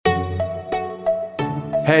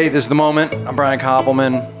Hey, this is The Moment. I'm Brian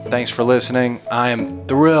Koppelman. Thanks for listening. I am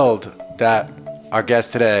thrilled that our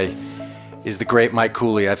guest today is the great Mike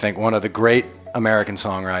Cooley, I think one of the great American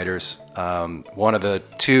songwriters, one of the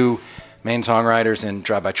two main songwriters in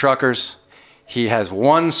Drive-By Truckers. He has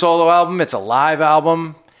one solo album. It's a live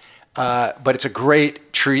album, but it's a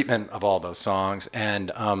great treatment of all those songs. And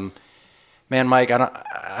man, Mike, I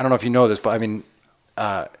don't know if you know this, but I mean,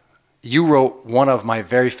 you wrote one of my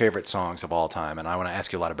very favorite songs of all time, and I want to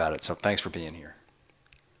ask you a lot about it. So thanks for being here.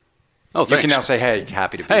 Oh, thanks. You can now say, hey,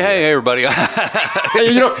 happy to be here. Hey, everybody. You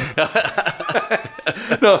know,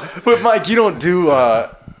 no, but Mike, you don't do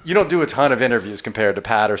a ton of interviews compared to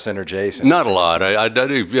Patterson or Jason. Not a lot. I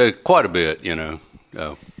do quite a bit, you know.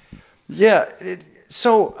 Oh. Yeah.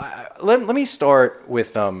 So let me start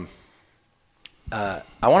with, I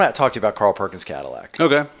want to talk to you about Carl Perkins' Cadillac.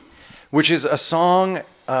 Okay. Which is a song,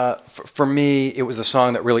 for me, it was the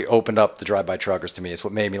song that really opened up the Drive-By Truckers to me. It's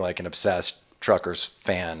what made me like an obsessed Truckers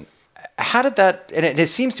fan. How did that, and it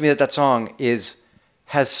seems to me that song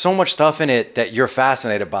has so much stuff in it that you're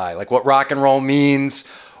fascinated by, like what rock and roll means,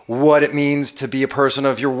 what it means to be a person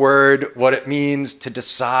of your word, what it means to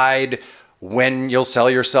decide when you'll sell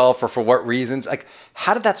yourself or for what reasons. Like,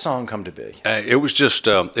 how did that song come to be? It was just,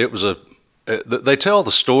 they tell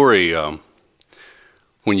the story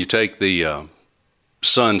when you take the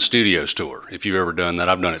Sun Studios tour, if you've ever done that.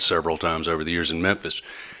 I've done it several times over the years in Memphis.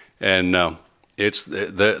 And it's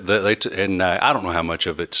and I don't know how much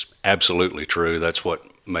of it's absolutely true. That's what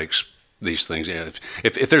makes these things. You know,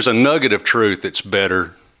 if there's a nugget of truth, it's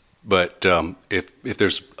better. But if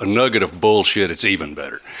there's a nugget of bullshit, it's even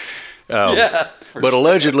better. But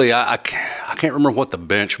allegedly, I can't remember what the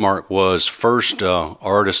benchmark was. First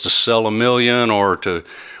artist to sell 1 million, or to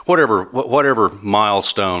whatever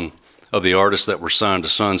milestone of the artists that were signed to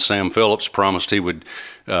Sun. Sam Phillips promised he would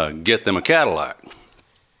get them a Cadillac.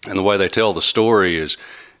 And the way they tell the story is,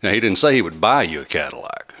 now, he didn't say he would buy you a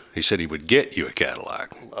Cadillac. He said he would get you a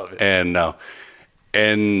Cadillac. Love it.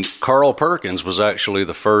 And Carl Perkins was actually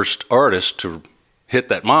the first artist to hit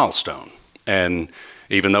that milestone. And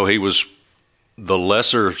even though he was the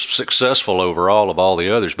lesser successful overall of all the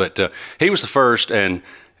others, but he was the first, and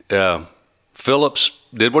Phillips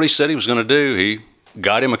did what he said he was going to do. He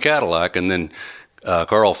got him a Cadillac, and then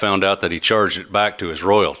Carl found out that he charged it back to his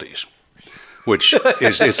royalties, which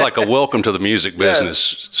is, it's like a welcome to the music business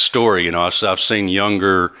story. You know, I've seen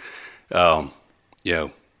younger, up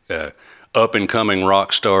and coming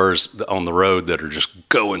rock stars on the road that are just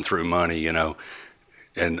going through money, you know,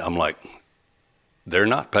 and I'm like, they're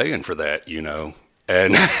not paying for that, you know.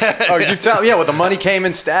 And oh, you tell, yeah. Well, the money came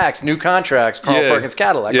in stacks, new contracts, Carl Perkins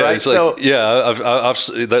Cadillac, right? It's like,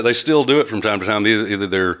 they still do it from time to time.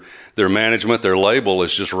 Either their management, their label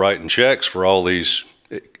is just writing checks for all these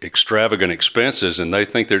extravagant expenses, and they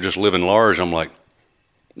think they're just living large. I'm like,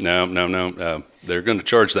 no, they're going to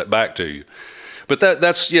charge that back to you. But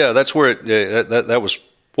that's where that was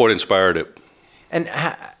what inspired it. And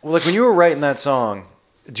like when you were writing that song,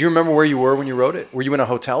 do you remember where you were when you wrote it? Were you in a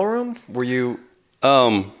hotel room? Were you?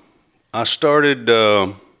 I started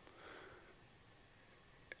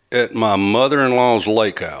at my mother-in-law's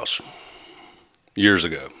lake house years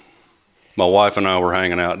ago. My wife and I were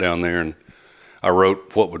hanging out down there, and I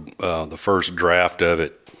wrote the first draft of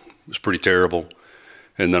it. It was pretty terrible,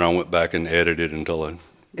 and then I went back and edited until I.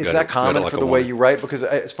 Is that common for the way you write? Because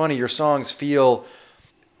it's funny, your songs feel.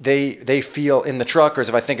 They feel in the Truckers,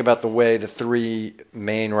 if I think about the way the three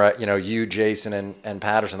main, you know, you, Jason, and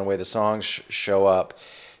Patterson, the way the songs show up,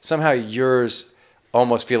 somehow yours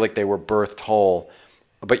almost feel like they were birthed whole.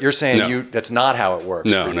 But you're saying that's not how it works.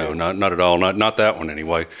 No, not at all. Not that one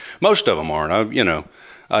anyway. Most of them aren't.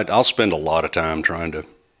 I'll spend a lot of time trying to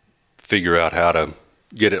figure out how to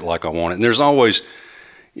get it like I want it. And there's always,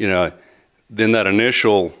 you know, then that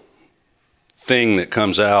initial thing that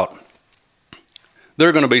comes out, there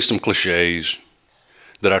are going to be some cliches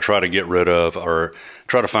that I try to get rid of, or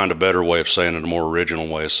try to find a better way of saying it, a more original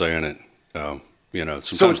way of saying it. So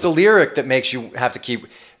it's the lyric that makes you have to keep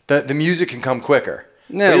the music can come quicker.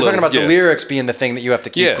 Yeah, but you're talking about the lyrics being the thing that you have to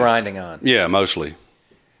keep grinding on. Yeah, mostly.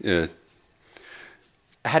 Yeah.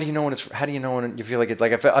 How do you know when you feel like it's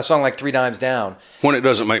like a song like 3 Dimes Down? When it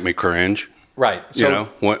doesn't make me cringe. Right. So,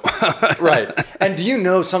 right. And do you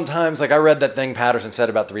know sometimes, like I read that thing Patterson said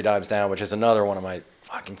about 3 Dimes Down, which is another one of my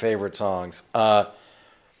fucking favorite songs.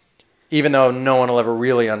 Even though no one will ever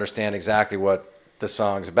really understand exactly what the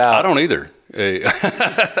song's about. I don't either. It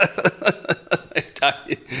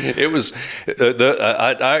was,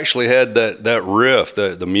 I actually had that riff,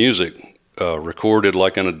 the music recorded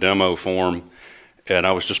like in a demo form. and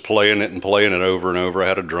I was just playing it over and over. I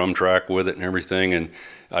had a drum track with it and everything, and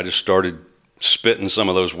I just started spitting some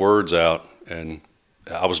of those words out, and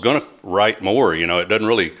I was going to write more. You know, it doesn't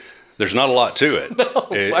really, there's not a lot to it. No,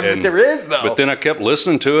 I mean, there is, though. But then I kept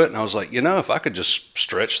listening to it, and I was like, you know, if I could just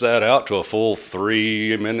stretch that out to a full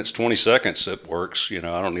 3 minutes, 20 seconds, it works. You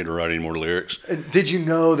know, I don't need to write any more lyrics. Did you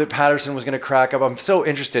know that Patterson was going to crack up? I'm so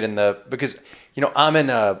interested in because, you know, I'm in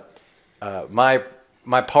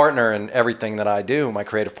my partner in everything that I do, my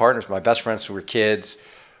creative partners, my best friends who were kids.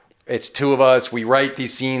 It's two of us. We write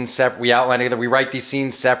these scenes we outline together. We write these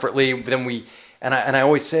scenes separately. Then I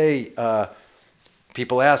always say,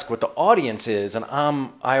 people ask what the audience is, and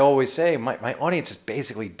I always say my audience is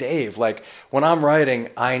basically Dave. Like when I'm writing,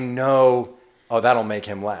 I know, oh, that'll make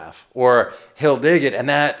him laugh, or he'll dig it, and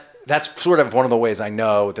that's sort of one of the ways I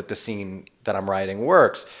know that the scene that I'm writing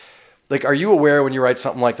works. Like, are you aware when you write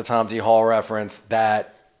something like the Tom T. Hall reference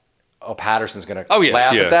that Patterson's going to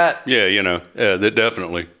laugh at that? Yeah, you know, that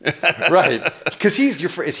definitely. Right, because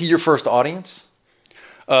is he your first audience?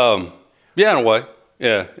 Yeah, in a way.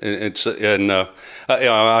 Yeah,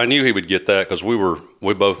 I knew he would get that because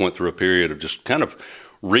we both went through a period of just kind of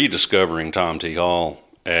rediscovering Tom T. Hall,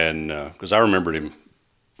 and because I remembered him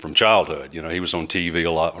from childhood. You know, he was on TV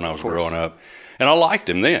a lot when I was growing up. And I liked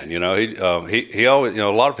him then, you know. He always, you know,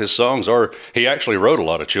 a lot of his songs he actually wrote a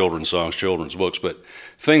lot of children's songs, children's books, but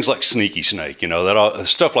things like Sneaky Snake, you know,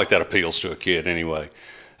 stuff like that appeals to a kid anyway.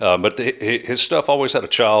 But his stuff always had a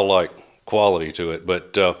childlike quality to it.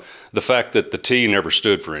 But the fact that the T never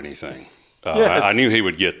stood for anything, yes. I knew he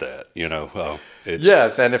would get that, you know.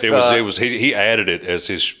 Yes, and if he added it as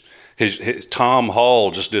his Tom Hall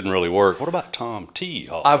just didn't really work. What about Tom T.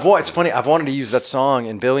 Hall? It's funny. I've wanted to use that song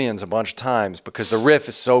in Billions a bunch of times because the riff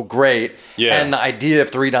is so great, and the idea of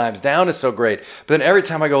 3 Dimes Down is so great. But then every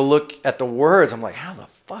time I go look at the words, I'm like, how the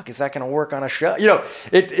fuck is that going to work on a show? You know,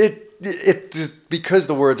 it just because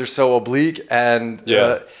the words are so oblique, and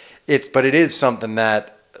but it is something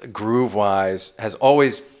that groove wise has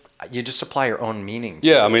always. You just supply your own meaning.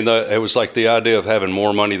 I mean, it was like the idea of having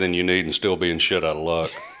more money than you need and still being shit out of luck.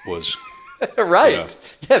 Was right. You know.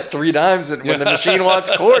 Yeah, 3 dimes, and when the machine wants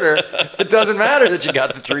quarter, it doesn't matter that you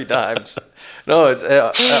got the 3 dimes. No, it's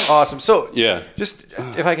awesome. So just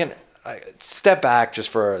if I can step back just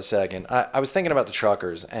for a second, I was thinking about the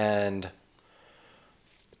truckers, and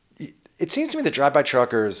it seems to me that drive-by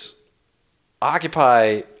truckers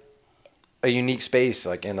occupy a unique space,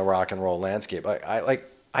 like in the rock and roll landscape.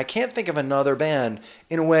 I can't think of another band,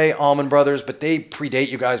 in a way, Allman Brothers, but they predate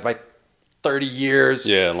you guys by 30 years.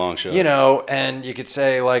 Yeah, long shot. You know, and you could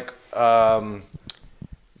say like Government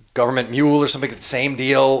Mule or something, the same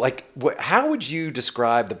deal. Like, how would you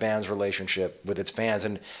describe the band's relationship with its fans?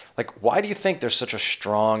 And like, why do you think there's such a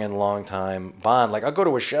strong and long time bond? Like, I'll go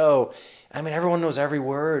to a show, I mean, everyone knows every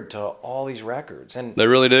word to all these records. And they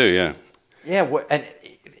really do, yeah. Yeah, and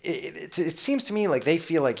it seems to me like they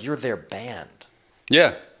feel like you're their band.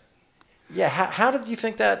 Yeah. Yeah, how did you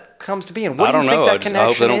think that comes to be? And what do you think that connection is? I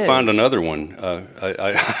hope they don't find another one.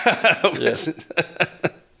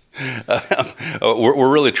 We're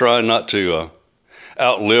really trying not to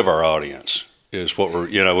outlive our audience. Is what we're,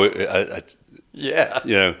 you know. Yeah.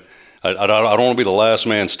 You know, I don't want to be the last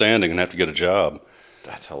man standing and have to get a job.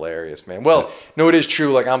 That's hilarious, man. Well, no, it is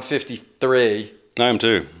true. Like, I'm 53. I am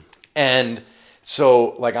too. And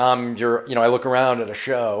so, like, I look around at a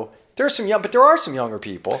show. There are some younger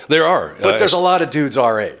people. There are. But there's a lot of dudes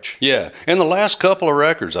our age. Yeah. In the last couple of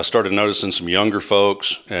records, I started noticing some younger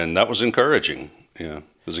folks, and that was encouraging. Yeah.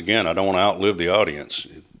 Because, again, I don't want to outlive the audience.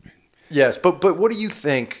 Yes, but what do you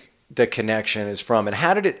think the connection is from? And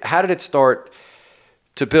how did it start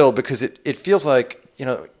to build? Because it feels like, you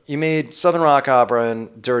know, you made Southern Rock Opera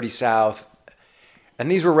and Dirty South, and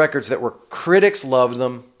these were records that were critics loved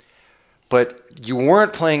them, but you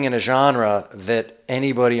weren't playing in a genre that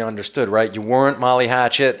anybody understood, right? You weren't Molly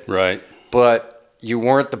Hatchet. Right. But you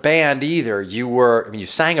weren't the band either. You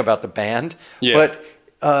sang about the band. Yeah. But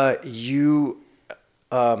you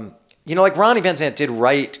know, like Ronnie Van Zant did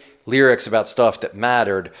write lyrics about stuff that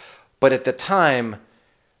mattered, but at the time,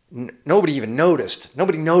 nobody even noticed.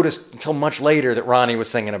 Nobody noticed until much later that Ronnie was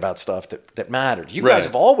singing about stuff that mattered. You guys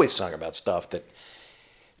have always sung about stuff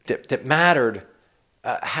that mattered.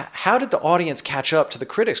 How did the audience catch up to the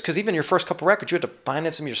critics? Because even your first couple records, you had to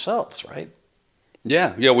finance them yourselves, right?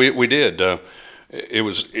 Yeah, we did. It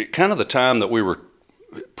was kind of the time that we were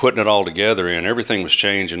putting it all together, and everything was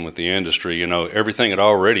changing with the industry. You know, everything had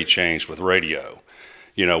already changed with radio.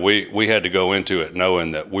 You know, we had to go into it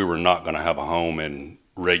knowing that we were not going to have a home in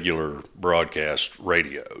regular broadcast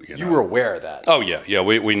radio. You were aware of that. Oh yeah.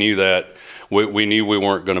 We knew that. We knew we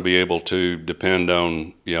weren't going to be able to depend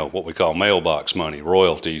on what we call mailbox money,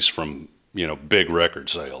 royalties from big record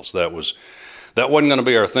sales. That wasn't going to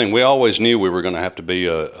be our thing. We always knew we were going to have to be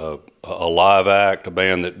a live act, a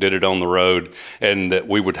band that did it on the road, and that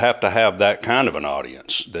we would have to have that kind of an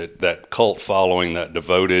audience, that cult following, that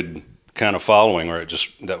devoted kind of following, where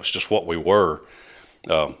that was just what we were.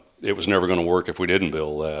 It was never going to work if we didn't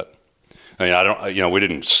build that. I mean, we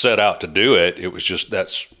didn't set out to do it. It was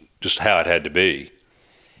that's just how it had to be.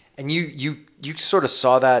 And you sort of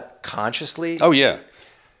saw that consciously? Oh yeah.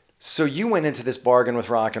 So you went into this bargain with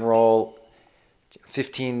rock and roll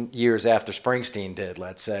 15 years after Springsteen did,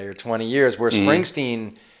 let's say, or 20 years, where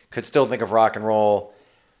Springsteen could still think of rock and roll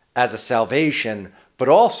as a salvation, but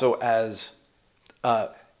also as a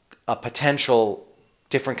potential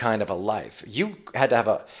different kind of a life. You had to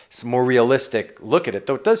have some more realistic look at it,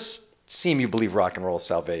 though it does seem you believe rock and roll is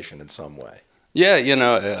salvation in some way. Yeah,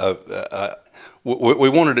 we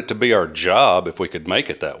wanted it to be our job if we could make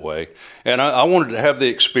it that way. And I wanted to have the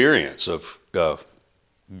experience of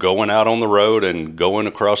going out on the road and going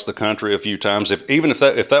across the country a few times. Even if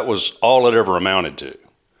that was all it ever amounted to,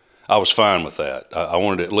 I was fine with that. I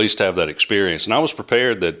wanted to at least have that experience. And I was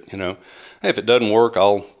prepared that, hey, if it doesn't work,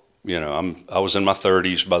 I was in my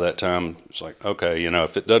 30s by that time. It's like, okay,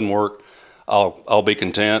 if it doesn't work, I'll be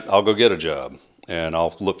content. I'll go get a job and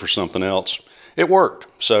I'll look for something else. It worked.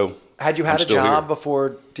 So had you had a job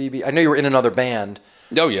before DB? I know you were in another band.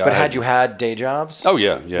 Oh yeah. But had you had day jobs? Oh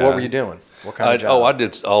yeah. What were you doing? What kind of job? Oh, I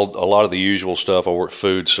did a lot of the usual stuff. I worked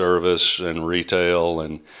food service and retail,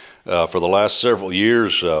 and for the last several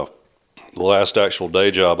years, the last actual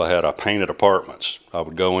day job I had, I painted apartments. I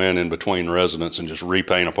would go in between residents and just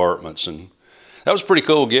repaint apartments, and that was a pretty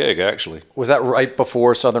cool gig, actually. Was that right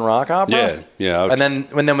before Southern Rock Opera? Yeah. And then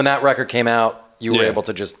when that record came out, you were able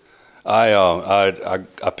to just... I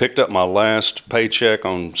picked up my last paycheck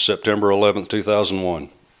on September 11th, 2001.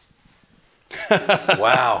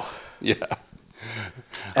 Wow. Yeah.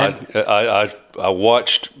 I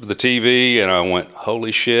watched the TV and I went,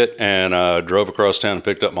 holy shit, and I drove across town and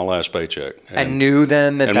picked up my last paycheck. And knew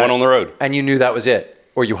then that... And went on the road. And you knew that was it?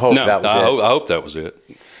 Or you hoped that was it? I hope that was it.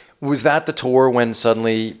 Was that the tour when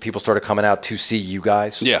suddenly people started coming out to see you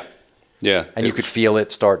guys? Yeah. Yeah. And you could feel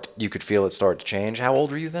it start to change. How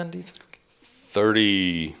old were you then, do you think?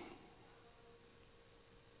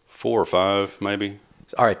 34 or 5, maybe.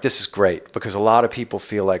 All right, this is great because a lot of people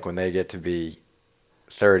feel like when they get to be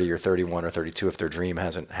 30 or 31 or 32, if their dream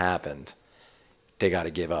hasn't happened, they got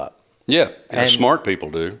to give up. Yeah, and smart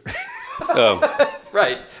people do.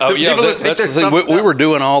 Right. That's the thing. We were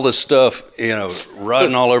doing all this stuff,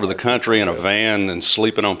 riding all over the country in a van and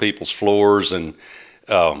sleeping on people's floors and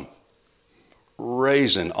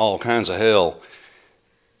raising all kinds of hell.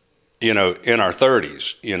 In our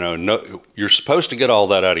 30s, you're supposed to get all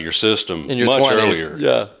that out of your system in your much 20s. Earlier.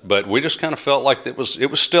 Yeah. But we just kind of felt like it was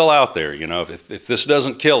still out there. If this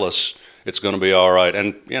doesn't kill us, it's going to be all right.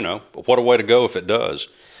 And what a way to go if it does.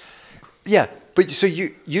 Yeah, but so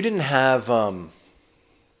you didn't have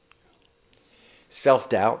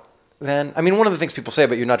self-doubt then? I mean, one of the things people say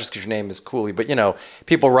about you, not just because your name is Cooley, but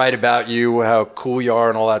people write about you, how cool you are,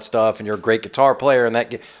 and all that stuff, and you're a great guitar player, and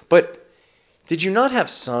that. But did you not have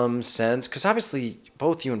some sense? Because obviously,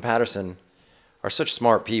 both you and Patterson are such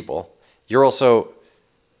smart people. You're also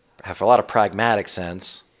have a lot of pragmatic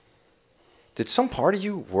sense. Did some part of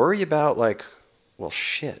you worry about well,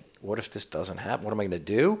 shit, what if this doesn't happen? What am I going to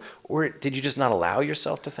do? Or did you just not allow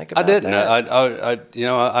yourself to think about that? I didn't.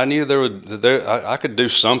 I knew I could do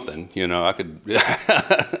something. I could,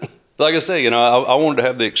 like I say, I wanted to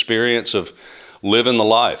have the experience of living the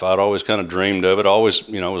life. I'd always kind of dreamed of it. Always,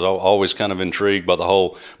 was always kind of intrigued by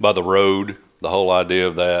the road, the whole idea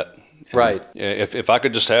of that. And right. If I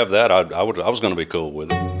could just have that, I was going to be cool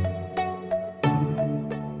with it.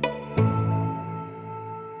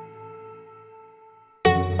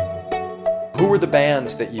 Who were the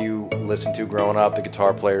bands that you listened to growing up, the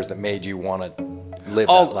guitar players that made you want to live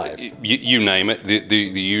that life? You name it, the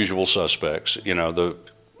usual suspects.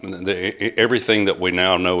 Everything that we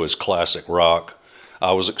now know as classic rock.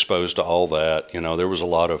 I was exposed to all that. There was a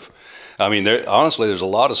lot of, honestly, there's a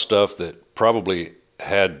lot of stuff that probably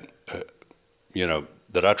had,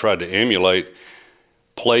 that I tried to emulate,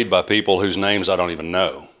 played by people whose names I don't even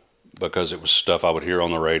know, because it was stuff I would hear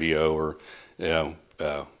on the radio or,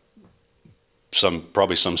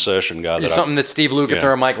 probably some session guy that Steve Lukather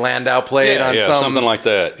or Mike Landau played on something like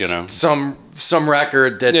that, some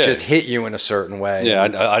record that just hit you in a certain way. Yeah,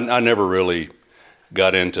 I never really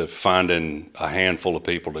got into finding a handful of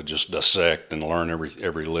people to just dissect and learn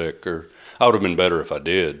every lick. Or I would have been better if I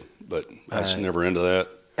did, but I was never into that.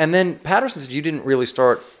 And then Patterson said you didn't really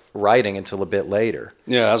start writing until a bit later.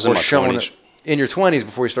 Yeah, I was in my 20s. In your 20s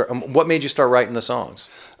before you start. What made you start writing the songs?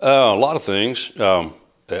 A lot of things.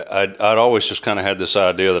 I'd always just kind of had this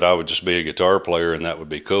idea that I would just be a guitar player and that would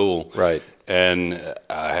be cool. Right. And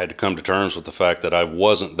I had to come to terms with the fact that I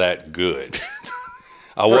wasn't that good.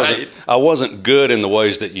 I wasn't good in the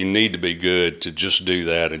ways that you need to be good to just do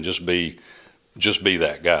that and just be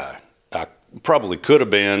that guy. I probably could have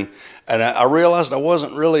been, and I realized I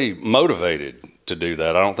wasn't really motivated to do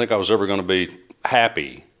that. I don't think I was ever going to be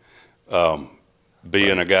happy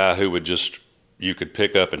being a guy who would just, you could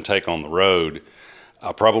pick up and take on the road.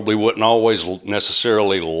 I probably wouldn't always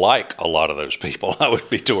necessarily like a lot of those people I would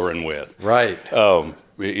be touring with. Right.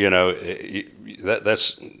 You know,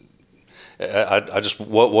 that's. I just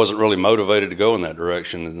wasn't really motivated to go in that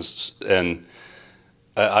direction, and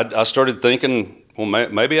I started thinking, well,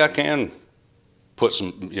 maybe I can put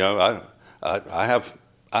some. You know, I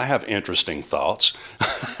have interesting thoughts.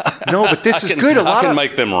 No, but this is good. I can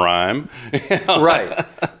make them rhyme. You know? Right.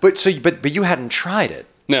 But you hadn't tried it.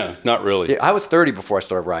 No, not really. Yeah, I was 30 before I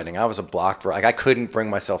started writing. I was a blocked. Like I couldn't bring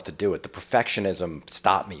myself to do it. The perfectionism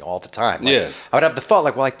stopped me all the time. Like, yeah. I would have the thought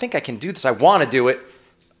like, well, I think I can do this. I want to do it.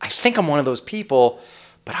 I think I'm one of those people,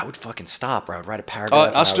 but I would fucking stop. Or I would write a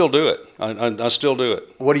paragraph. I still do it. I still do it.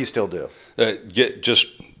 What do you still do?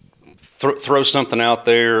 Throw something out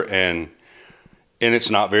there and it's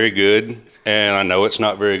not very good. And I know it's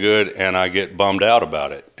not very good, and I get bummed out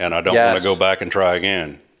about it, and I don't want to go back and try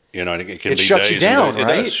again. You know, it can be shuts days you down, and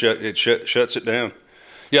days. right? It shuts it down.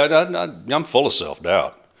 Yeah, I'm full of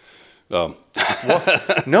self-doubt. No,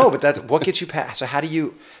 but that's what gets you past. So how do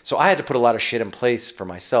you? So I had to put a lot of shit in place for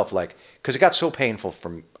myself, like because it got so painful.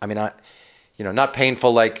 Not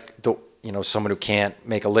painful like someone who can't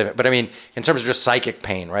make a living, but I mean in terms of just psychic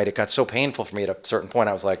pain, right? It got so painful for me at a certain point.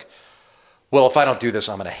 I was like, well, if I don't do this,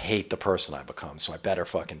 I'm going to hate the person I become, so I better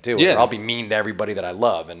fucking do it. Yeah. Or I'll be mean to everybody that I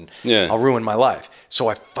love, and yeah. I'll ruin my life. So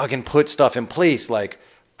I fucking put stuff in place, like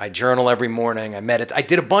I journal every morning, I meditate. I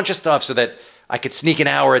did a bunch of stuff so that I could sneak an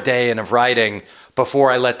hour a day in of writing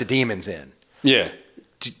before I let the demons in. Yeah.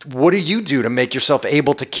 What do you do to make yourself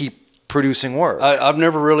able to keep producing work? I've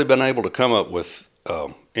never really been able to come up with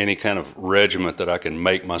any kind of regiment that I can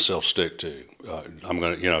make myself stick to. I'm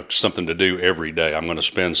going to, something to do every day. I'm going to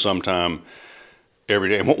spend some time every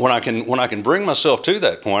day. When I can bring myself to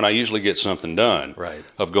that point, I usually get something done. Right.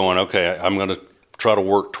 Of going, okay, I'm going to try to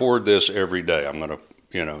work toward this every day. I'm going to,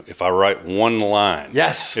 if I write one line.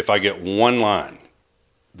 Yes. If I get one line,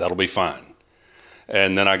 that'll be fine.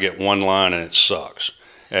 And then I get one line and it sucks.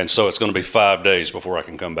 And so it's going to be 5 days before I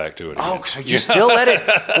can come back to it again. Oh, so you still let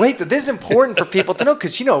it... Wait, this is important for people to know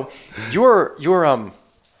because,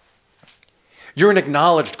 you're an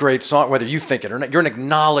acknowledged great song, whether you think it or not. You're an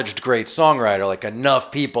acknowledged great songwriter. Like enough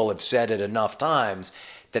people have said it enough times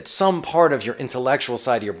that some part of your intellectual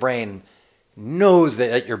side of your brain knows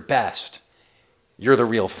that at your best, you're the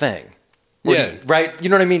real thing. Yeah. Right? You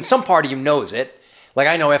know what I mean? Some part of you knows it. Like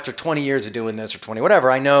I know after 20 years of doing this or 20, whatever,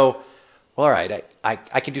 I know, well, all right, I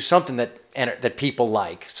can do something that people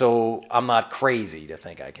like. So I'm not crazy to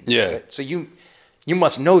think I can do it. So you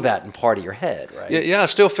must know that in part of your head, right? Yeah, I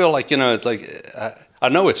still feel like, it's like, I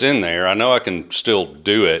know it's in there. I know I can still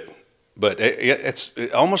do it, but it's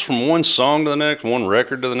almost from one song to the next, one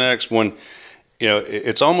record to the next,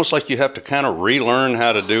 it's almost like you have to kind of relearn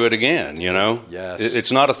how to do it again, Yes.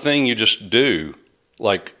 It's not a thing you just do,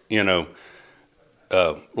 like,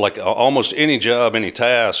 like almost any job, any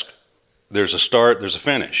task, there's a start, there's a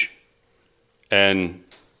finish. And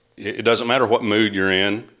it doesn't matter what mood you're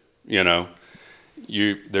in,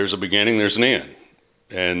 there's a beginning, there's an end.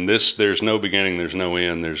 And there's no beginning, there's no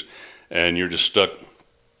end, and you're just stuck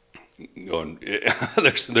going,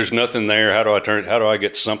 there's nothing there. How do I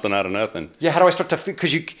get something out of nothing? Yeah, how do I start to,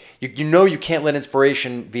 because you can't let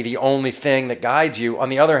inspiration be the only thing that guides you. On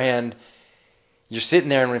the other hand, you're sitting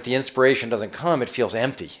there and if the inspiration doesn't come, it feels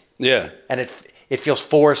empty. Yeah. And it feels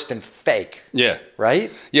forced and fake. Yeah.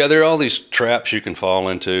 Right? Yeah, there are all these traps you can fall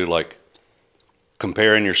into, like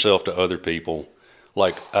comparing yourself to other people.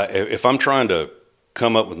 Like if I'm trying to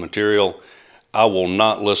come up with material, I will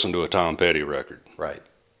not listen to a Tom Petty record. Right.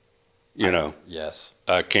 Yes.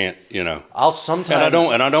 I can't, I'll sometimes.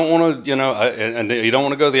 And I don't want to, and you don't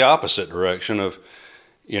want to go the opposite direction of,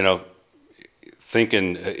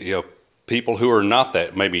 thinking, people who are not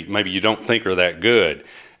that, maybe you don't think are that good,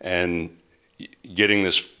 and getting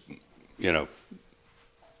this,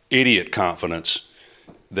 idiot confidence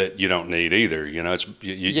that you don't need either. You know, it's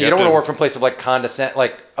you don't want to work from a place of like condescend,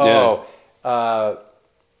 like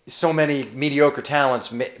so many mediocre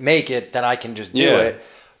talents make it that I can just do it.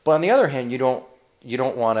 But on the other hand, you don't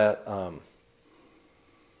want to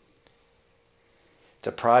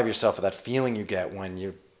deprive yourself of that feeling you get when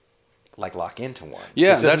you like lock into one.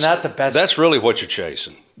 Yeah, that's not the best. That's really what you're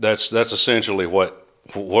chasing. That's essentially what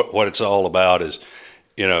it's all about. Is,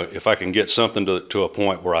 you know, if I can get something to a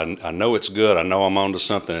point where I know it's good, I know I'm onto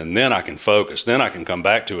something, and then I can focus, then I can come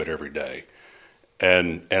back to it every day,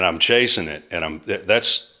 and I'm chasing it, and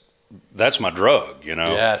that's my drug, you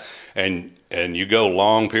know. Yes. And you go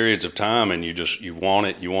long periods of time, and you want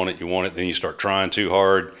it, then you start trying too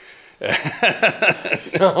hard.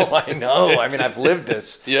 No, I know. I mean, I've lived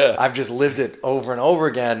this. Yeah. I've just lived it over and over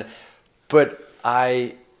again. But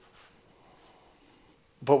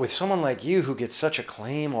with someone like you who gets such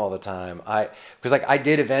acclaim all the time, because like I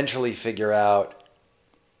did eventually figure out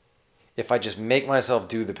if I just make myself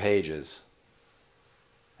do the pages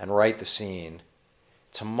and write the scene,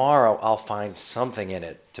 tomorrow I'll find something in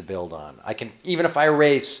it to build on. I can, even if I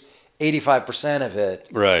erase 85% of it.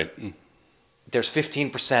 Right. There's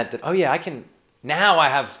 15% that, oh yeah, I can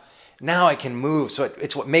move. So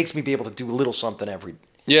it's what makes me be able to do a little something every.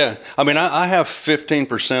 Yeah. I mean, I have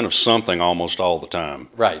 15% of something almost all the time.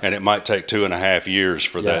 Right. And it might take 2.5 years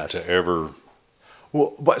for that to ever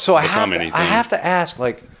but so become anything. I have to ask,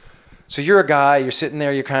 like, so you're a guy, you're sitting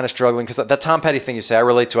there, you're kind of struggling, because that Tom Petty thing you say, I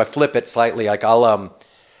relate to. I flip it slightly. Like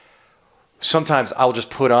sometimes I'll just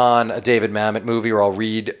put on a David Mamet movie, or I'll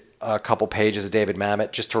read a couple pages of David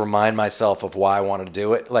Mamet just to remind myself of why I want to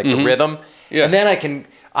do it, like the rhythm. Yeah. And then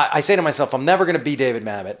I say to myself, I'm never going to be David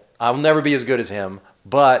Mamet. I'll never be as good as him,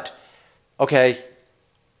 but okay,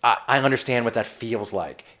 I understand what that feels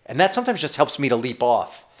like. And that sometimes just helps me to leap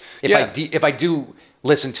off if I do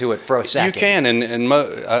listen to it for a second. You can,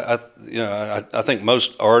 I think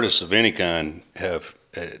most artists of any kind have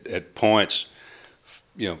at points,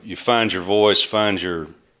 you know, you find your voice, find your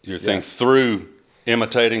thing through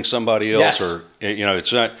imitating somebody else, or you know,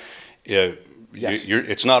 it's not.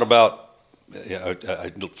 It's not about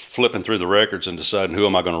flipping through the records and deciding who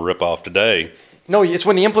am I going to rip off today. No, it's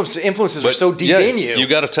when the influences are so deep in you. You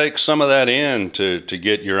got to take some of that in to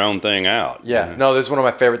get your own thing out. Yeah, you know? No, this is one of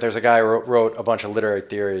my favorite. There's a guy who wrote a bunch of literary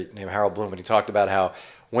theory named Harold Bloom, and he talked about how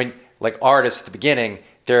when like artists at the beginning,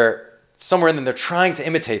 they're somewhere in them, they're trying to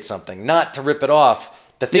imitate something, not to rip it off,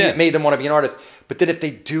 the thing that made them want to be an artist. But then if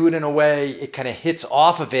they do it in a way, it kind of hits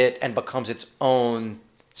off of it and becomes its own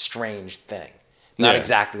strange thing. Not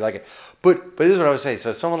exactly like it. But this is what I would say.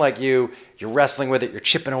 So someone like you, you're wrestling with it, you're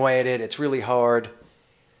chipping away at it, it's really hard.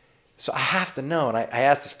 So I have to know, and I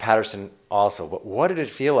asked this Patterson also, but what did it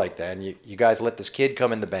feel like then? You guys let this kid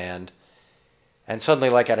come in the band, and suddenly,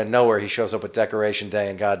 like out of nowhere, he shows up with Decoration Day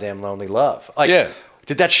and Goddamn Lonely Love. Like,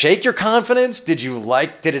 did that shake your confidence? Did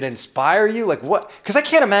it inspire you? Like what? Because I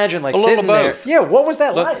can't imagine like sitting there. Yeah, what was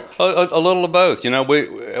that like? A little of both. You know,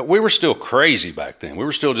 we were still crazy back then. We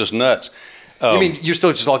were still just nuts. You mean you're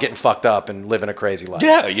still just all getting fucked up and living a crazy life?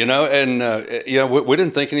 Yeah, you know, and you know, we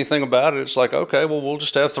didn't think anything about it. It's like, okay, well, we'll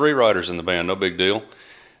just have 3 writers in the band, no big deal.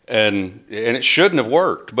 And it shouldn't have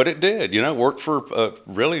worked, but it did. You know, it worked for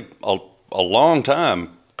really a long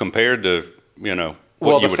time compared to, you know,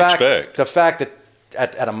 what you would expect. The fact that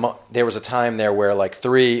there was a time there where like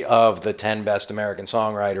 3 of the 10 best American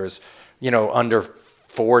songwriters, you know, under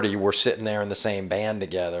 40 were sitting there in the same band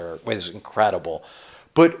together was incredible.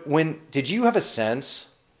 But did you have a sense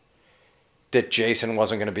that Jason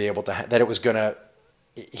wasn't going to be able to,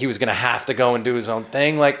 he was going to have to go and do his own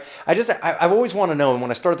thing? Like, I've always wanted to know, and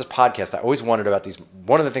when I started this podcast, I always wondered about these.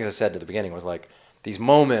 One of the things I said at the beginning was like, these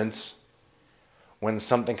moments when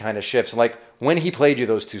something kind of shifts. Like, when he played you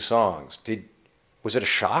those 2 songs, was it a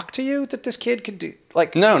shock to you that this kid could do,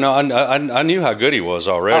 like? No, I knew how good he was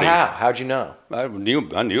already. Oh, how? How'd you know? I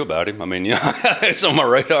knew about him. I mean, it's on my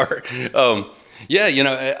radar. Yeah, you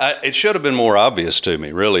know, it should have been more obvious to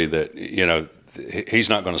me, really, that, you know, he's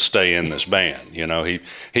not going to stay in this band. You know,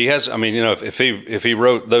 he has. I mean, you know, if he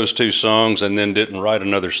wrote those 2 songs and then didn't write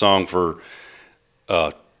another song for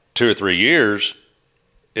 2 or 3 years,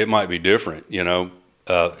 it might be different. You know,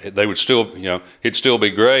 they would still, you know, he'd still be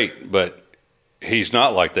great, but he's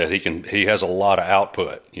not like that. He has a lot of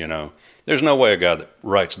output. You know, there's no way a guy that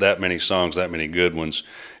writes that many songs, that many good ones,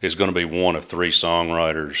 is going to be one of 3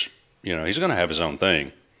 songwriters. You know, he's going to have his own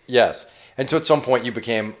thing. Yes. And so at some point you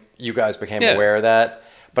guys became aware of that.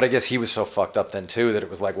 But I guess he was so fucked up then too that it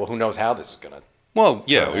was like, well, who knows how this is going to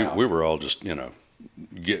turn out. We were all just, you know,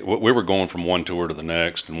 we were going from one tour to the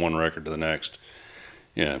next and one record to the next.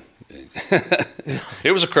 Yeah.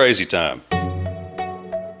 It was a crazy time.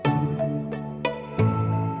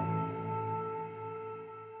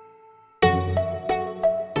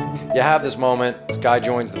 you have this moment, this guy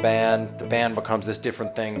joins the band becomes this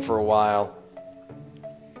different thing for a while.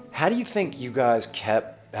 How do you think you guys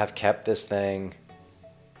have kept this thing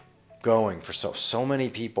going for so many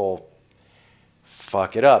people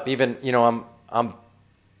fuck it up? Even, I'm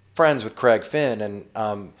friends with Craig Finn, and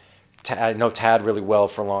I know Tad really well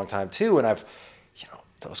for a long time too, and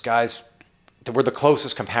those guys, we're the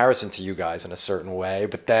closest comparison to you guys in a certain way,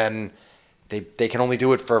 but then they can only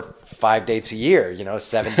do it for 5 dates a year,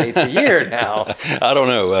 7 dates a year now. I don't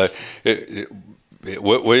know.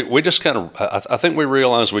 We just kind of, I think we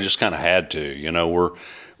realized we just kind of had to,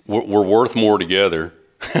 we're worth more together.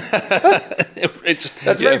 That's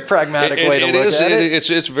a very pragmatic way to look at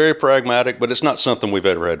it. It's very pragmatic, but it's not something we've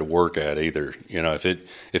ever had to work at either.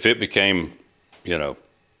 If it became,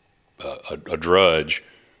 a drudge,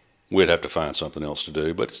 we'd have to find something else to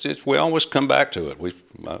do. But we always come back to it.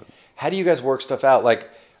 How do you guys work stuff out? Like,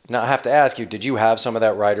 now I have to ask you, did you have some of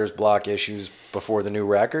that writer's block issues before the new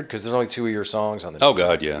record? Because there's only 2 of your songs on the new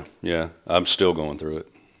record. God, yeah. I'm still going through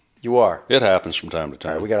it. You are? It happens from time to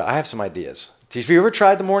time. All right, I have some ideas. Have you ever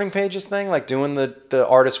tried the morning pages thing? Like doing the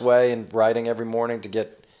artist way and writing every morning to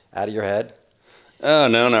get out of your head? No,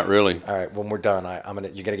 not really. All right, when we're done,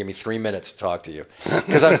 you're gonna give me 3 minutes to talk to you,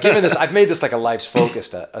 because I've made this like a life's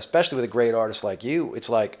focus, especially with a great artist like you. It's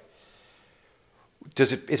like,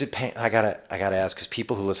 is it pain? I gotta ask, because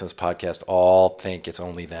people who listen to this podcast all think it's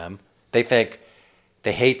only them. They think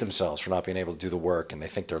they hate themselves for not being able to do the work, and they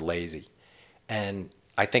think they're lazy. And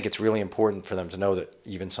I think it's really important for them to know that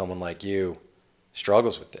even someone like you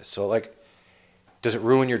struggles with this. So, like, does it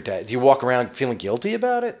ruin your day? Do you walk around feeling guilty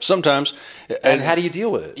about it? Sometimes. And how do you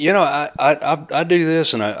deal with it? I do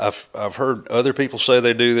this, and I've heard other people say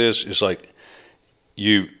they do this. It's like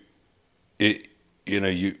you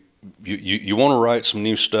want to write some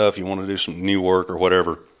new stuff, you want to do some new work or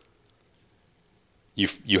whatever.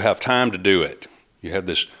 You have time to do it. You have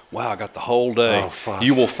this, wow, I got the whole day. Oh, fuck.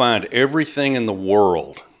 You will find everything in the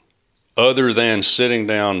world other than sitting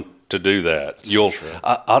down to do that.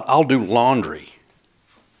 I'll do laundry.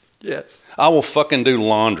 Yes. I will fucking do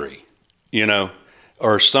laundry,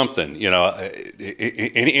 or something,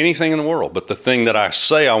 anything in the world. But the thing that I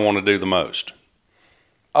say I want to do the most.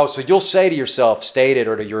 Oh, so you'll say to yourself, state it,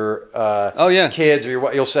 or to your kids,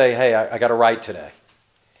 or you'll say, hey, I got to write today.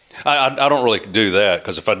 I don't really do that,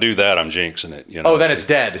 because if I do that, I'm jinxing it. Oh, then it's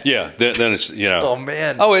dead. Yeah, then it's Oh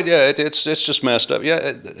man. Oh it's just messed up.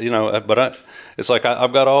 Yeah, but it's like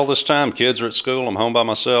I've got all this time. Kids are at school. I'm home by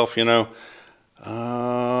myself.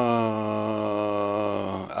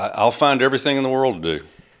 I'll find everything in the world to do.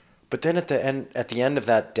 But then at the end of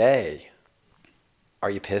that day, are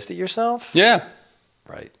you pissed at yourself? Yeah.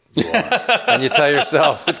 Right. You are. And you tell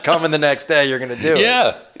yourself it's coming the next day, you're going to do it.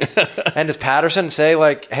 Yeah. And does Patterson say,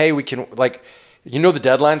 like, hey, we can, like, the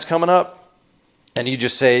deadline's coming up, and you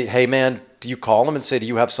just say, hey, man, do you call him and say, do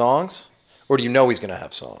you have songs? Or do you know he's going to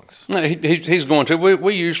have songs? No, he's going to.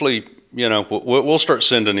 We usually, we'll start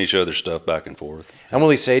sending each other stuff back and forth. And will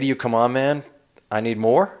he say to you, come on, man, I need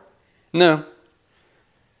more? No.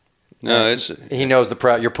 No, he knows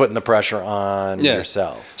you're putting the pressure on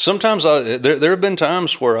yourself. Sometimes there have been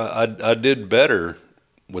times where I did better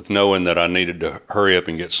with knowing that I needed to hurry up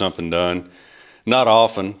and get something done. Not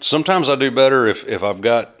often. Sometimes I do better if I've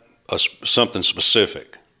got something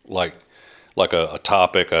specific, like a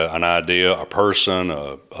topic, an idea, a person,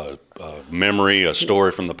 a memory, a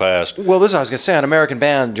story from the past. Well, this I was going to say, on American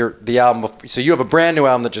Band, the album. So you have a brand new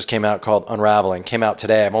album that just came out called Unraveling. Came out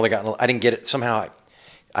today. I didn't get it somehow.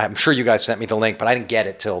 I'm sure you guys sent me the link, but I didn't get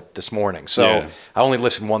it till this morning. So I only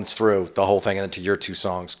listened once through the whole thing, and then to your 2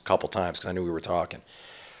 songs a couple times because I knew we were talking.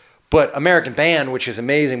 But American Band, which is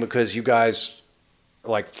amazing because you guys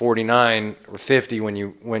are like 49 or 50 when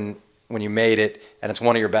you made it, and it's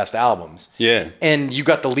one of your best albums. Yeah. And you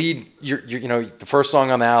got the lead. The first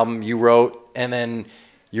song on the album you wrote, and then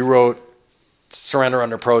you wrote "Surrender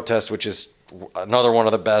Under Protest," which is another one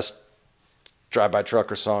of the best drive-by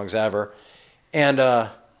trucker songs ever. And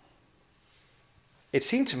it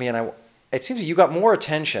seemed to me, you got more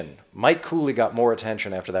attention. Mike Cooley got more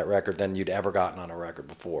attention after that record than you'd ever gotten on a record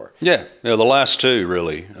before. Yeah, the last 2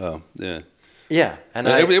 really. Yeah, and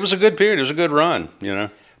it was a good period. It was a good run,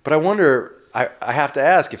 But I wonder, I have to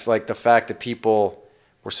ask if, like, the fact that people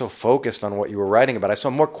were so focused on what you were writing about. I saw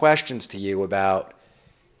more questions to you about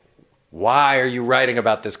why are you writing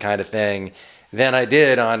about this kind of thing than I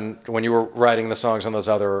did when you were writing the songs on those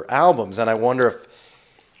other albums. And I wonder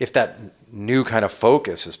if that new kind of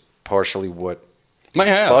focus is partially what is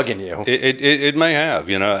bugging you. It may have.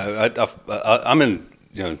 I'm in,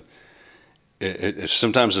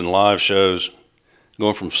 sometimes in live shows,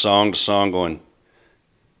 going from song to song, going,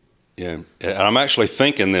 Yeah, and I'm actually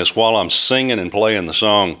thinking this while I'm singing and playing the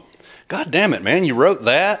song. God damn it, man! You wrote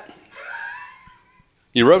that?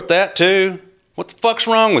 You wrote that too? What the fuck's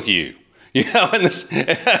wrong with you? You know, and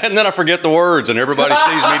then I forget the words, and everybody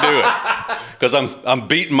sees me do it because I'm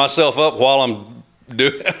beating myself up while I'm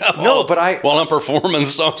doing. While I'm performing the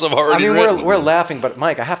songs I've already written. We're laughing, but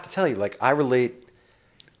Mike, I have to tell you, like, I relate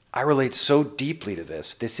so deeply to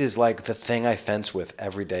this. This is like the thing I fence with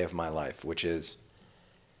every day of my life, which is,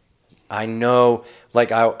 I know,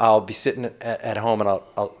 like, I'll be sitting at home and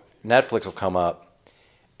Netflix will come up,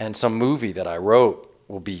 and some movie that I wrote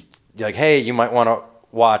will be like, hey, you might want to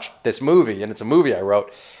watch this movie, and it's a movie I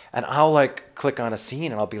wrote, and I'll like click on a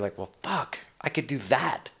scene and I'll be like, well, fuck, I could do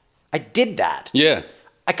that. I did that. Yeah.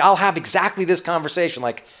 Like, I'll have exactly this conversation.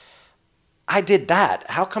 Like, I did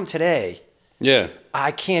that. How come today? Yeah.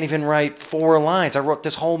 I can't even write 4 lines. I wrote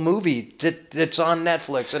this whole movie that's on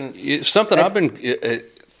Netflix, and it's something I've been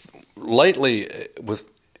lately with.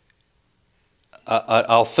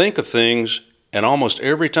 I'll think of things, and almost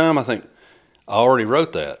every time I think I already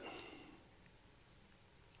wrote that.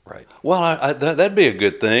 Right. Well, that'd be a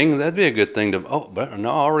good thing. That'd be a good thing to. Oh, but no,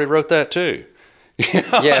 I already wrote that too.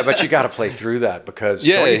 Yeah, but you got to play through that because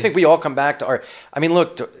don't you think we all come back to our? I mean,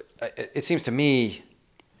 look, it seems to me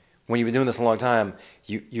when you've been doing this a long time,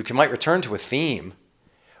 you might return to a theme,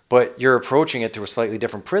 but you're approaching it through a slightly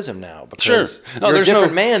different prism now because you're a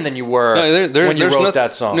different man than you were when you wrote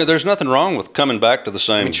that song. No, there's nothing wrong with coming back to the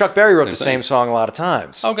same. I mean, Chuck Berry wrote the same song a lot of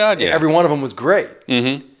times. Oh God, yeah. Every one of them was great.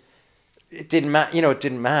 Mm-hmm. It didn't matter. It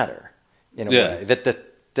didn't matter in a way that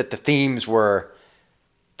the themes were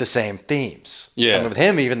the same themes. Yeah. And with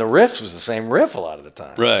him, even the riffs was the same riff a lot of the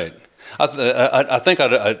time. Right. I think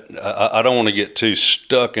I don't want to get too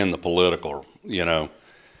stuck in the political.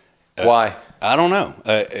 Why? I don't know.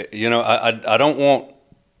 I don't want.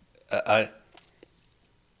 I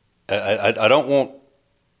don't want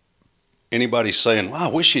anybody saying, "Well, I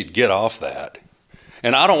wish he'd get off that."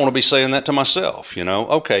 And I don't want to be saying that to myself,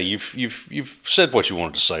 Okay, you've said what you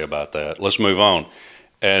wanted to say about that. Let's move on.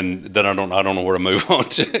 And then I don't know where to move on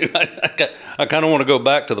to. I kind of want to go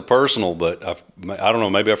back to the personal, but I don't know.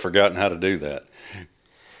 Maybe I've forgotten how to do that.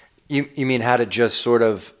 You mean how to just sort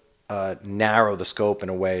of narrow the scope in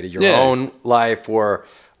a way to your own life or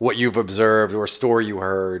what you've observed or a story you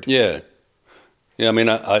heard? Yeah. Yeah. I mean,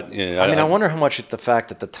 I wonder how much the fact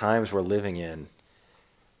that the times we're living in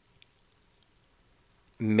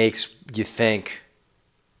makes you think,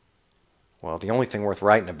 well, the only thing worth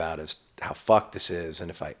writing about is how fucked this is,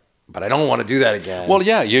 but I don't want to do that again. Well,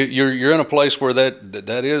 yeah, you're in a place where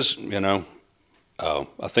that is,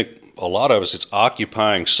 I think a lot of us, it's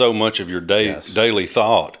occupying so much of your daily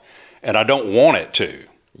thought, and I don't want it to.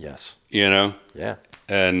 Yes. Yeah.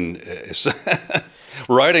 And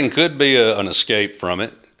writing could be an escape from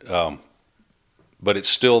it, but it's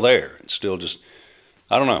still there. It's still just,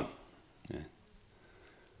 I don't know.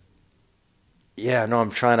 Yeah, no, I'm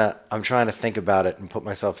trying to think about it and put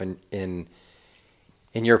myself in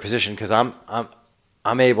your position because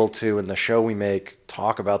I'm able to, in the show we make,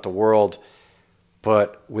 talk about the world,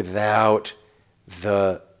 but without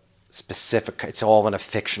the specific. It's all in a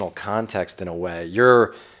fictional context in a way.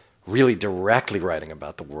 You're really directly writing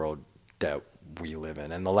about the world that we live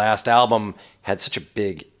in, and the last album had such a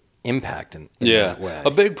big impact in that way.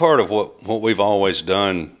 A big part of what we've always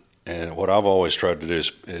done and what I've always tried to do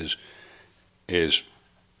is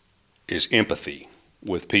empathy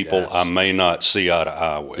with people I may not see eye to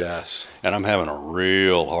eye with. Yes. And I'm having a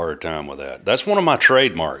real hard time with that. That's one of my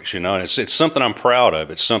trademarks, and it's something I'm proud of.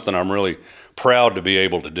 It's something I'm really proud to be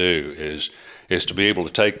able to do is to be able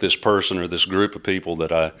to take this person or this group of people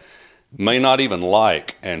that I may not even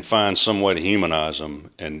like and find some way to humanize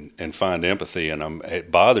them and find empathy. And it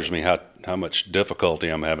bothers me how much difficulty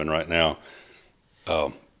I'm having right now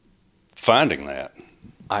finding that.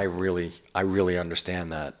 I really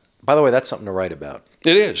understand that. By the way, that's something to write about.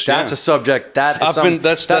 It is. That's a subject. That is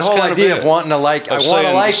that's whole kind idea of wanting to I want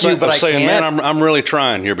to like you, but I saying, can't. Man, I'm really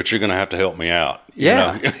trying here, but you're going to have to help me out.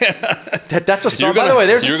 Yeah. That's a song. By the way,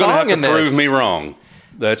 there's a song in this. You're going to have to prove me wrong.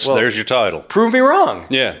 There's your title. Prove me wrong.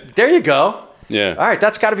 Yeah. There you go. Yeah. All right,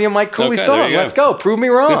 that's got to be a Mike Cooley Okay, song. Let's go. Prove me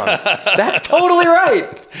wrong. That's totally right.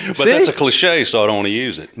 But See? that's a cliche, so I don't want to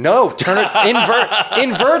use it. No, turn it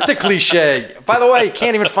invert the cliche. By the way, you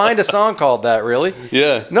can't even find a song called that, really.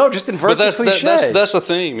 Yeah. No, just invert the cliche. That's a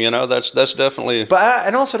theme, That's definitely. But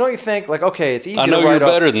and also, don't you think okay, it's easy I to know write you're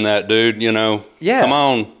better than that, dude. Yeah. Come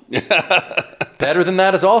on. Better than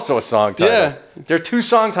that is also a song title. Yeah. There are 2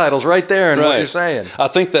 song titles right there in what you're saying. I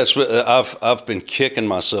think that's what I've been kicking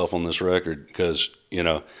myself on this record because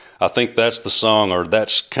I think that's the song, or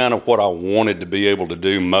that's kind of what I wanted to be able to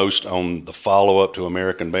do most on the follow-up to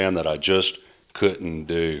American Band that I just couldn't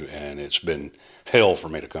do, and it's been hell for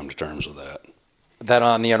me to come to terms with that. That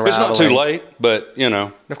on the Unraveling. It's not too late, but, you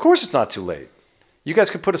know. Of course it's not too late. You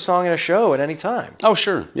guys could put a song in a show at any time. Oh,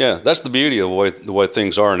 sure. Yeah, that's the beauty of the way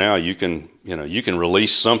things are now. You can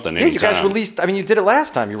release something anytime. Yeah, you guys released, I mean, you did it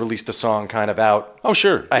last time. You released a song kind of out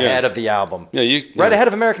ahead of the album. Yeah, ahead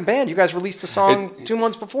of American Band. You guys released a song 2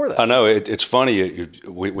 months before that. I know. It's funny.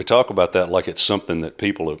 We talk about that like it's something that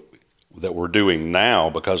that we're doing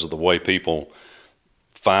now because of the way people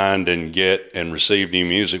find and get and receive new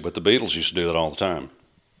music, but the Beatles used to do that all the time.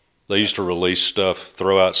 They used to release stuff,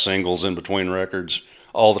 throw out singles in between records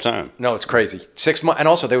all the time. No, it's crazy. 6 months, and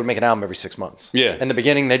also they would make an album every 6 months. Yeah. In the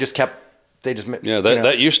beginning, that used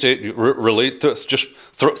to release just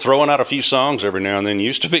throwing out a few songs every now and then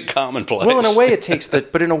used to be commonplace. Well, in a way,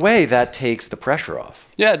 but in a way that takes the pressure off.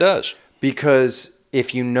 Yeah, it does. Because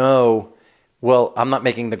if you know, well, I'm not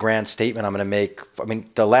making the grand statement I'm going to make. I mean,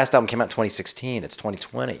 the last album came out in 2016. It's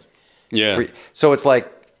 2020. Yeah. So it's like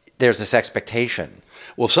there's this expectation.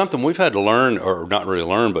 Well, something we've had to learn, or not really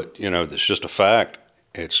learn, but it's just a fact.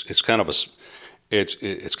 It's kind of a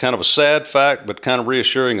sad fact, but kind of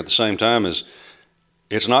reassuring at the same time. Is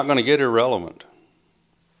it's not going to get irrelevant.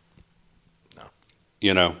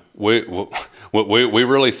 No. We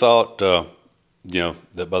really thought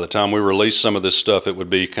that by the time we released some of this stuff, it would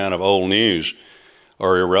be kind of old news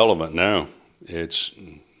or irrelevant. No, it's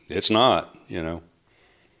not.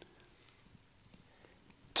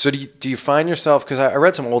 So do you find yourself, because I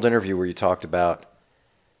read some old interview where you talked about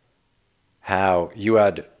how you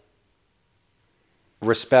had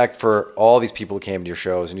respect for all these people who came to your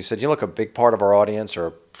shows, and you said, look, a big part of our audience, or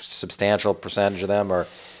a substantial percentage of them, are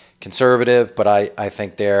conservative, but I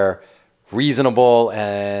think they're reasonable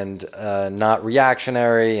and not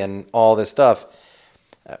reactionary and all this stuff.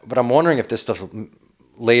 But I'm wondering if this stuff's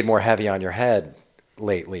laid more heavy on your head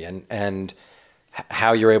lately, and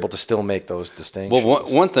how you're able to still make those distinctions. Well,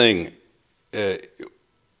 one thing,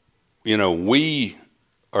 we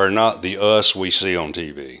are not the us we see on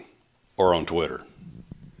TV or on Twitter.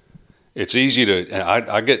 It's easy to,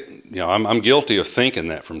 I get, I'm guilty of thinking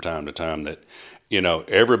that from time to time, that,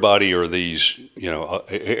 everybody are these,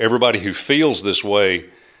 everybody who feels this way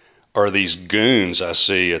are these goons I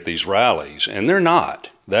see at these rallies, and they're not.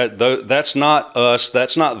 That's not us.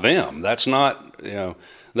 That's not them. That's not,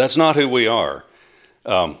 that's not who we are.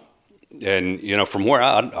 And from where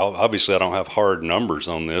obviously I don't have hard numbers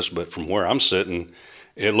on this, but from where I'm sitting,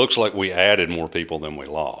 it looks like we added more people than we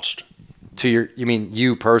lost. You mean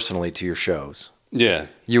you personally to your shows? Yeah.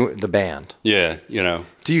 The band? Yeah,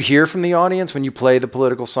 Do you hear from the audience when you play the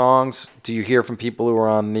political songs? Do you hear from people who are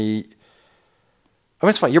on the... I mean,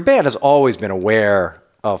 it's fine. Your band has always been aware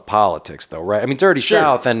of politics, though, right? I mean, Dirty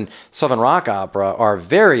South and Southern Rock Opera are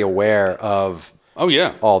very aware of... Oh,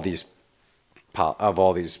 yeah. All these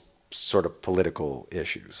sort of political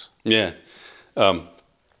issues. Yeah.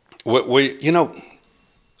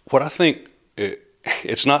 What I think,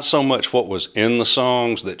 it's not so much what was in the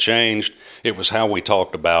songs that changed, it was how we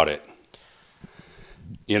talked about it.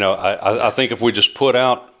 I think if we just put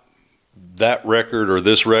out that record or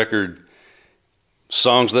this record,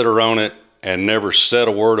 songs that are on it, and never said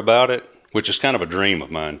a word about it, which is kind of a dream of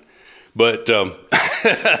mine. But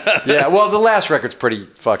yeah, well, the last record's pretty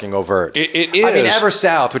fucking overt. It is. I mean, Ever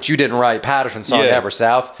South, which you didn't write, Patterson's song, Ever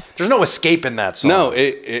South. There's no escaping that song. No,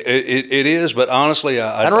 it is. But honestly,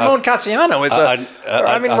 and Ramon Cassiano is I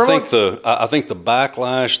think the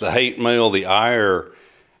backlash, the hate mail, the ire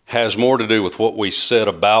has more to do with what we said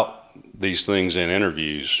about these things in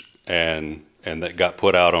interviews, and that got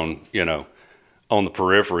put out on on the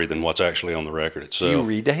periphery than what's actually on the record itself. Do you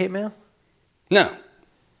read the hate mail? No.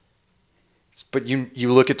 But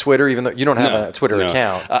you look at Twitter, even though you don't have a Twitter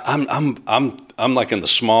account. I'm like in the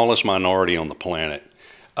smallest minority on the planet.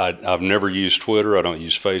 I've never used Twitter. I don't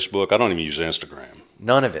use Facebook. I don't even use Instagram.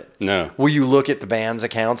 None of it. No. Will you look at the band's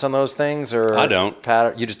accounts on those things, or I don't.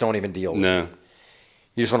 You just don't even deal with it?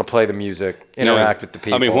 You just want to play the music, interact with the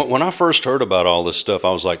people. I mean, when I first heard about all this stuff,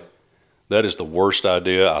 I was like, that is the worst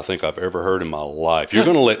idea I think I've ever heard in my life. You're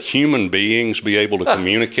going to let human beings be able to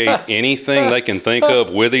communicate anything they can think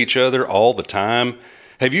of with each other all the time?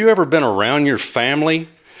 Have you ever been around your family?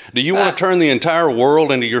 Do you want to turn the entire world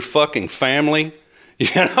into your fucking family?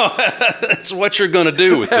 That's what you're going to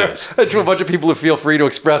do with this. It's a bunch of people who feel free to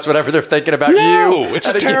express whatever they're thinking about you. No, it's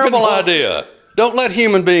a terrible idea. Don't let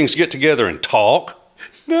human beings get together and talk.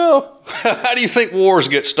 No. How do you think wars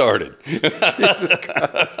get started? Jesus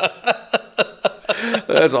Christ.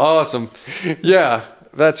 That's awesome. Yeah.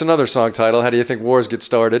 That's another song title. How do you think wars get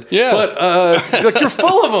started? Yeah. But like, you're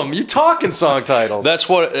full of them. You talk in song titles. That's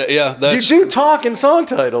what. You do talk in song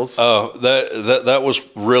titles. Oh, that was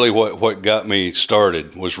really what got me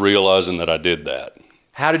started, was realizing that I did that.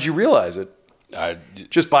 How did you realize it?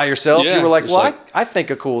 Just by yourself? Yeah, you were like, well, I think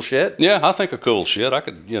of cool shit. Yeah, I think of cool shit. I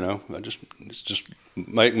could, I just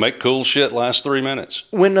make cool shit last 3 minutes.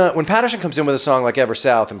 When Patterson comes in with a song like Ever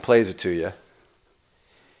South and plays it to you,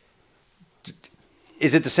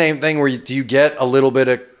 is it the same thing where do you get a little bit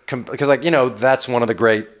of, because that's one of the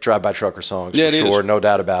great Drive-By Trucker songs, for sure, no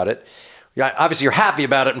doubt about it. Yeah, obviously you're happy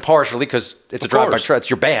about it, and partially because it's a Drive-By Trucker, it's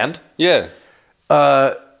your band. Yeah.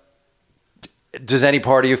 Does any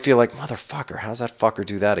part of you feel like, motherfucker, how's that fucker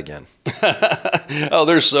do that again? Oh,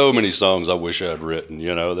 there's so many songs I wish I'd written,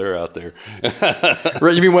 they're out there.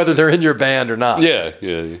 Right, you mean whether they're in your band or not? Yeah.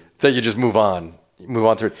 That you just move on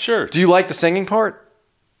through it. Sure. Do you like the singing part?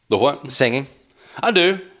 The what? Singing? I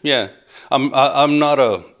do, yeah. I'm not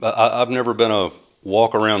I've never been a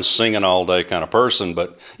walk around singing all day kind of person,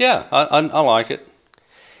 but yeah, I like it.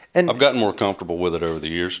 And I've gotten more comfortable with it over the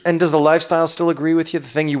years. And does the lifestyle still agree with you? The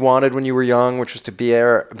thing you wanted when you were young, which was to be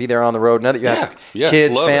there on the road. Now that you have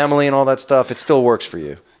kids, family, and all that stuff, it still works for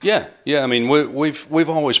you. Yeah. I mean, we've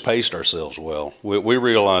always paced ourselves well. We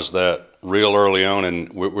realized that real early on,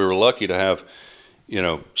 and we were lucky to have,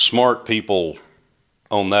 smart people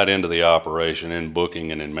on that end of the operation, in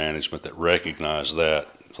booking and in management, that recognize that,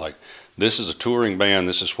 like, this is a touring band.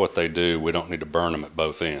 This is what they do. We don't need to burn them at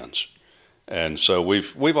both ends. And so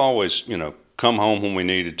we've always, come home when we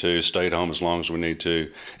needed to, stayed home as long as we need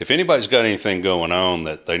to. If anybody's got anything going on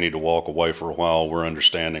that they need to walk away for a while, we're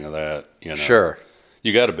understanding of that. Sure.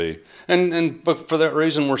 You got to be. But for that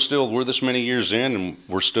reason, we're this many years in, and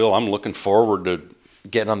I'm looking forward to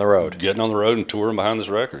getting on the road and touring behind this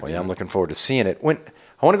record. Well, yeah, I'm looking forward to seeing it.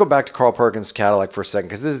 I want to go back to Carl Perkins' Cadillac for a second,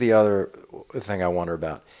 because this is the other thing I wonder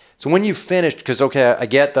about. So when you finished, because I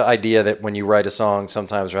get the idea that when you write a song,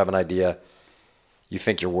 sometimes you have an idea, you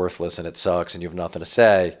think you're worthless and it sucks and you have nothing to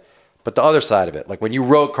say. But the other side of it, like when you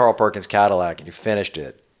wrote Carl Perkins' Cadillac and you finished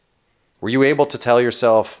it, were you able to tell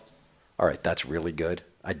yourself, all right, that's really good,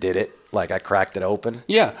 I did it, like I cracked it open?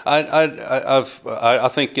 Yeah, I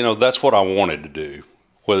think, that's what I wanted to do,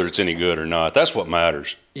 whether it's any good or not. That's what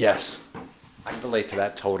matters. Yes, I can relate to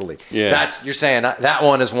that totally. Yeah. You're saying that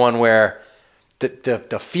one is one where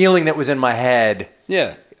the feeling that was in my head,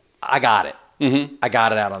 yeah, I got it. Mm-hmm. I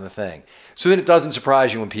got it out on the thing. So then it doesn't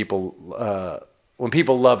surprise you when people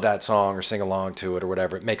love that song or sing along to it or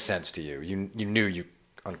whatever. It makes sense to you. You knew you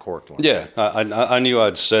uncorked one. Yeah, I knew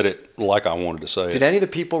I'd said it like I wanted to say it. Did any of the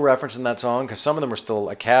people referencing that song? Because some of them were still,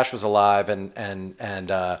 like Cash was alive and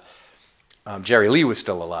Jerry Lee was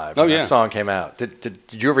still alive when that song came out. Did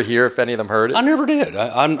you ever hear if any of them heard it? I never did.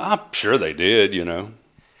 I'm sure they did.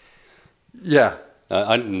 Yeah.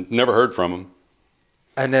 I never heard from them.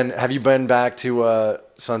 And then, have you been back to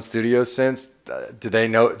Sun Studios since? Do they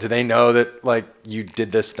know that like you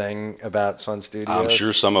did this thing about Sun Studios? I'm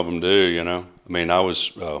sure some of them do. I mean, I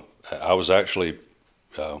was actually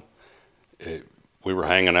we were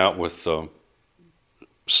hanging out with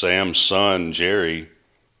Sam's son Jerry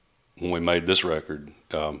when we made this record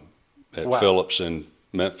at Phillips in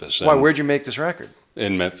Memphis. Why? Where'd you make this record?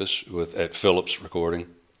 In Memphis at Phillips Recording.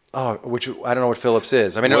 Oh, which I don't know what Phillips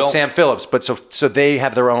is. I mean, it's Sam Phillips, but so they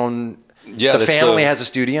have their own. Yeah, the family has a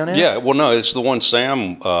studio now. Yeah, well, no, it's the one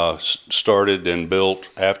Sam started and built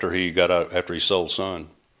after he sold Sun,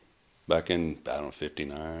 back in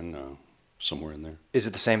 '59, somewhere in there. Is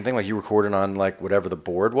it the same thing? Like you recorded on like whatever the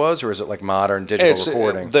board was, or is it like modern digital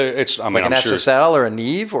recording? It's like an SSL or a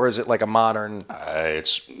Neve, or is it like a modern? I'm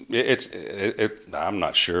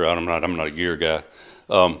not sure. I'm not a gear guy.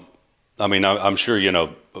 I mean, I'm sure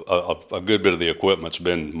a good bit of the equipment's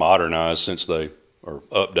been modernized or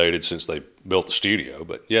updated since they built the studio.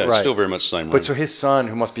 But yeah, it's still very much the same. But so his son,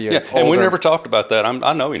 who must be older, and we never talked about that.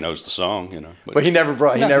 I know he knows the song, But he never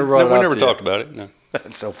brought it up. We never talked about it. No.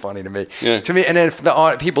 That's so funny to me. Yeah. To me, and if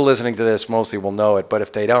the people listening to this mostly will know it, but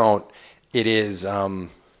if they don't, it is.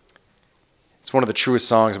 It's one of the truest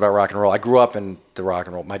songs about rock and roll. I grew up in the rock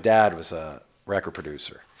and roll. My dad was a record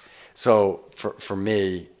producer. So for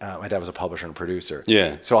me, my dad was a publisher and producer.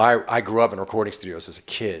 Yeah. So I grew up in recording studios as a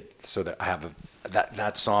kid, so that I have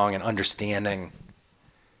that song and understanding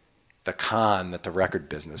the con that the record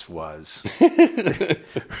business was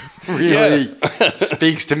really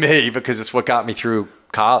speaks to me, because it's what got me through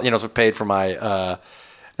college. It's what paid for my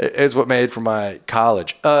made for my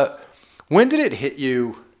college. When did it hit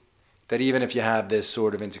you that even if you have this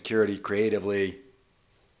sort of insecurity creatively,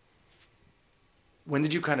 when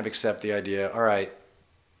did you kind of accept the idea, all right,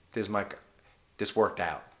 this this worked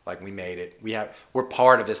out. Like, we made it. We're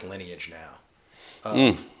part of this lineage now.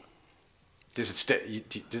 Does it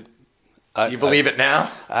do you believe it now?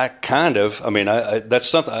 I kind of. I mean, that's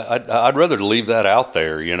something. I'd rather leave that out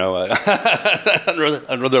there. You know,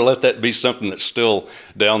 I'd rather let that be something that's still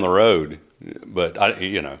down the road. But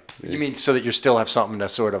you mean so that you still have something to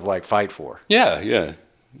sort of like fight for? Yeah.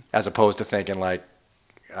 As opposed to thinking like,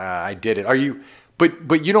 I did it. Are you?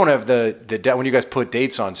 But you don't have the when you guys put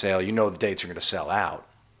dates on sale, you know the dates are going to sell out.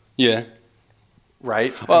 Yeah.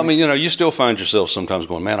 Right. Well, I mean, you still find yourself sometimes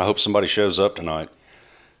going, man, I hope somebody shows up tonight.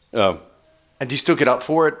 And do you still get up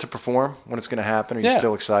for it to perform when it's going to happen? Are you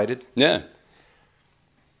still excited? Yeah.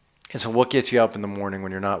 And so what gets you up in the morning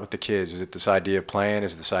when you're not with the kids? Is it this idea of playing?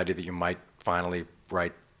 Is it this idea that you might finally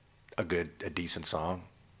write a decent song?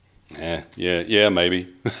 Yeah,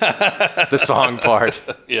 maybe. The song part.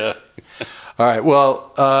 Yeah. All right.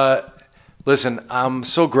 Well, listen, I'm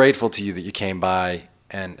so grateful to you that you came by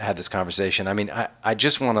and had this conversation. I mean, I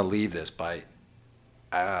just want to leave this by,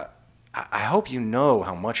 I hope you know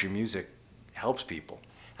how much your music helps people.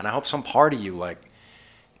 And I hope some part of you like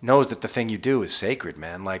knows that the thing you do is sacred,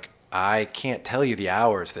 man. Like, I can't tell you the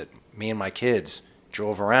hours that me and my kids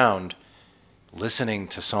drove around listening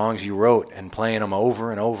to songs you wrote and playing them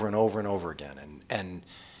over and over and over and over again. And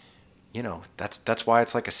that's why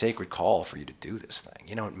it's like a sacred call for you to do this thing.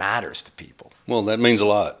 It matters to people. Well, that means a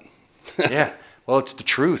lot. Yeah. Well, it's the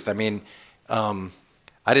truth. I mean,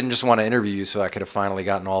 I didn't just want to interview you so I could have finally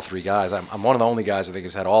gotten all three guys. I'm one of the only guys I think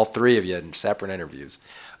who's had all three of you in separate interviews.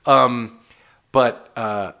 But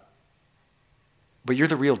you're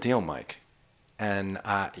the real deal, Mike. And,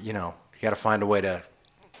 you got to find a way to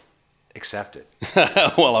accept it.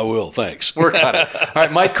 Well, I will. Thanks. Work on it. All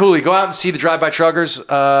right, Mike Cooley, go out and see the Drive-By Truckers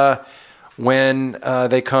when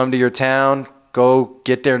they come to your town. Go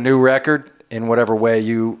get their new record in whatever way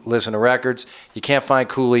you listen to records. You can't find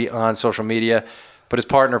Cooley on social media, but his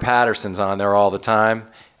partner Patterson's on there all the time.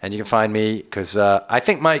 And you can find me because I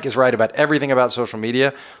think Mike is right about everything about social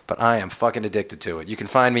media, but I am fucking addicted to it. You can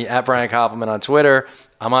find me at Brian Koppelman on Twitter.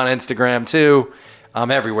 I'm on Instagram too.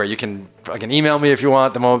 I'm everywhere. You can email me if you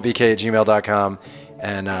want, themomentbk@gmail.com.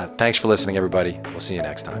 And thanks for listening, everybody. We'll see you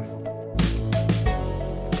next time.